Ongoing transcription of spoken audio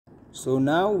So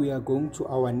now we are going to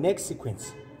our next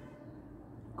sequence.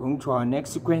 Going to our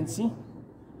next sequence.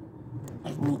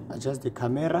 Let me adjust the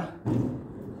camera.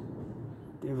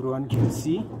 Everyone can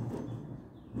see.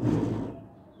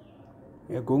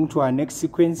 We are going to our next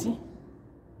sequence.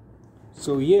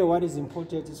 So here what is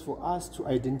important is for us to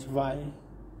identify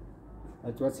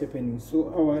what's happening.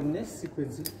 So our next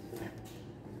sequence,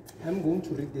 I'm going to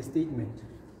read the statement.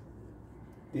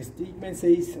 The statement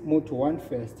says motor 1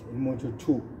 first and motor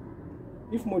 2.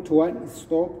 If motor 1 is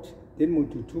stopped, then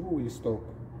motor 2 will stop.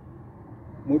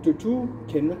 Motor 2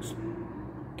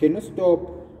 cannot stop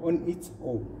on its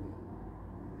own.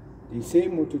 They say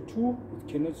motor 2 it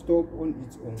cannot stop on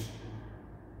its own.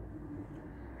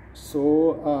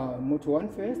 So motor 1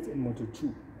 first and motor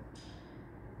 2.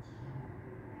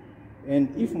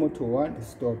 And if motor 1 is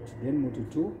stopped, then motor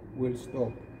 2 will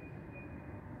stop.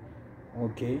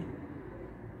 Okay.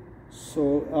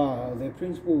 So the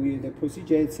principle, the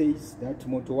procedure, it says that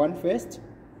motor 1 first,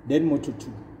 then motor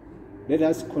 2. Let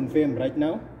us confirm right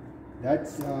now that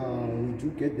we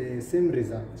do get the same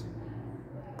result.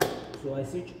 So I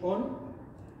switch on.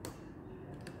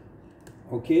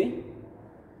 Okay.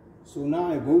 So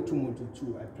now I go to motor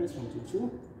 2. I press motor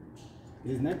 2.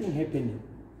 There's nothing happening.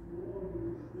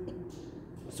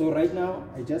 So right now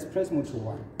I just press motor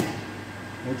 1.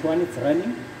 Motor 1 is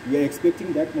running. We are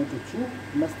expecting that motor 2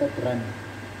 must start running.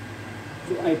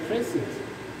 So I press it.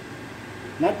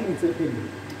 Nothing is happening.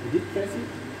 I did press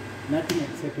it. Nothing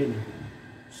is happening.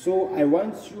 So I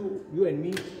want you and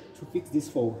me to fix this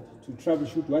fault, to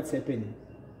troubleshoot what's happening,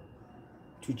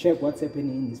 to check what's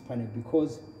happening in this panel,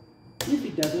 because if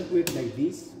it doesn't work like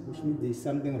this, which means there's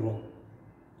something wrong.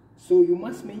 So you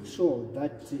must make sure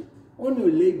that on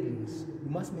your labels, you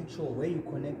must make sure where you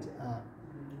connect,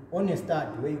 on your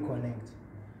start, where you connect.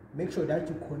 Make sure that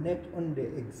you connect on the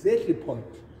exact point,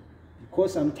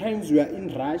 because sometimes we are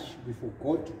in rush, we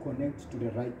forgot to connect to the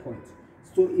right point.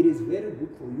 So it is very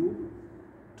good for you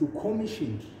to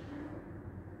commission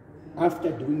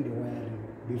after doing the wiring,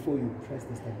 before you press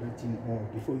the start button or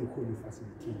before you call your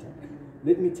facilitator.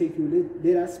 Let me take you,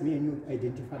 let us, me and you,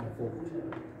 identify the fault.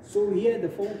 So here the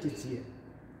fault is here,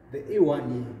 the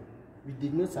A1 here. We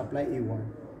did not supply A1.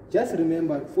 Just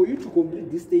remember, for you to complete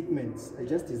these statements I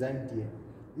just designed here,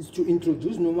 is to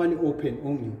introduce normally open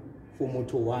only for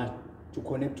motor 1 to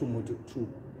connect to motor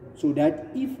 2. So that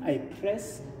if I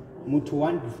press motor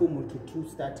 1 before motor 2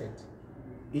 started,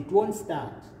 it won't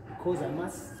start, because I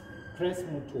must press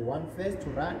motor 1 first to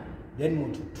run, then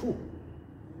motor 2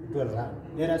 it will run.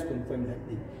 Let us confirm that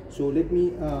thing. So let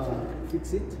me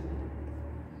fix it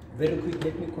very quick.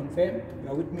 Let me confirm. You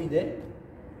are with me there?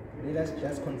 Let us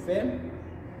just confirm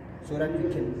so that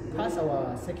we can pass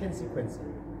our second sequence.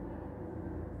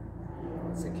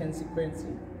 Second sequence.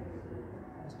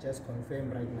 Let's just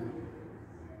confirm right now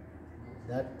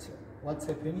that what's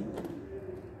happening.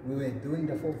 We were doing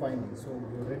the fault finding, so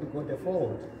we already got the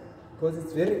fault, because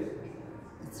it's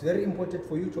very important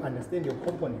for you to understand your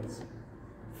components.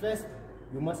 First,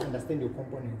 you must understand your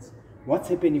components. What's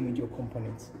happening with your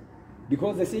components?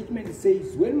 Because the statement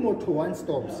says when motor 1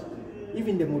 stops,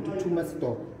 even the motor 2 must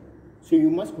stop. So you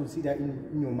must consider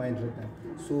in your mind right now.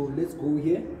 So let's go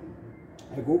here.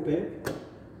 I go back.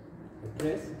 I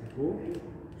press, I go,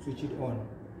 switch it on.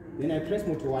 Then I press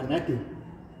motor 1, nothing.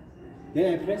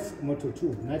 Then I press motor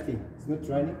 2, nothing. It's not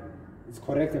running. It's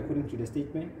correct according to the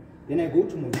statement. Then I go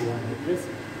to motor 1, I press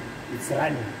it. It's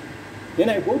running. Then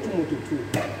I go to motor 2.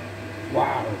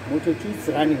 Wow, motor 2 is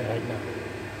running right now.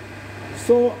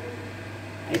 So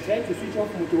I try to switch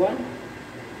off motor 1.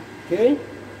 Okay.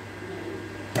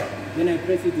 Then I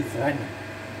press it, it's running.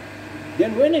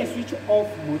 Then when I switch off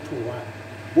motor 1,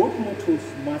 both motors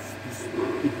must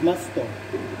stop.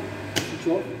 Switch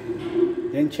off.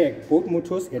 Then check, both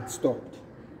motors had stopped.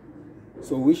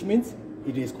 So which means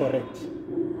it is correct.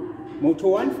 Motor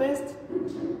 1 first,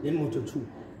 then motor 2.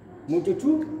 Motor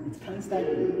 2, it can't start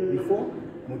before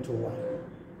motor 1.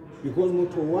 Because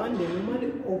motor 1, they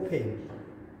normally open.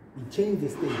 It changed the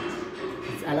state.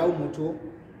 It allows motor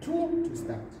 2 to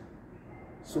start.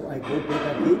 So I go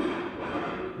back again.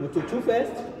 Motor 2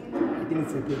 first, I think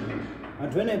it's happening.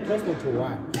 But when I press motor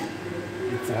 1,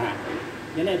 it's running.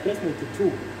 Then I press motor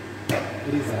 2.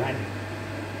 It is running.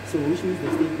 So which means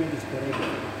the statement is correct.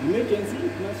 Emergency,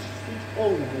 it must switch all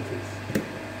the motors.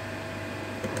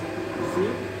 See?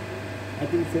 I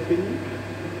think it's happening.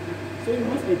 So you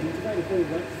must identify the fault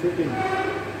what's happening.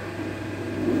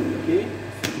 Okay?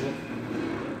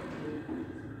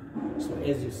 So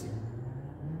as you see.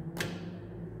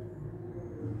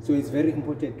 So it's very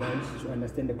important, guys, to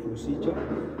understand the procedure,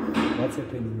 what's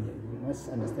happening here. You must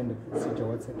understand the procedure,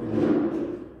 what's happening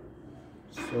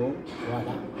here. So,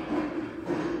 voila.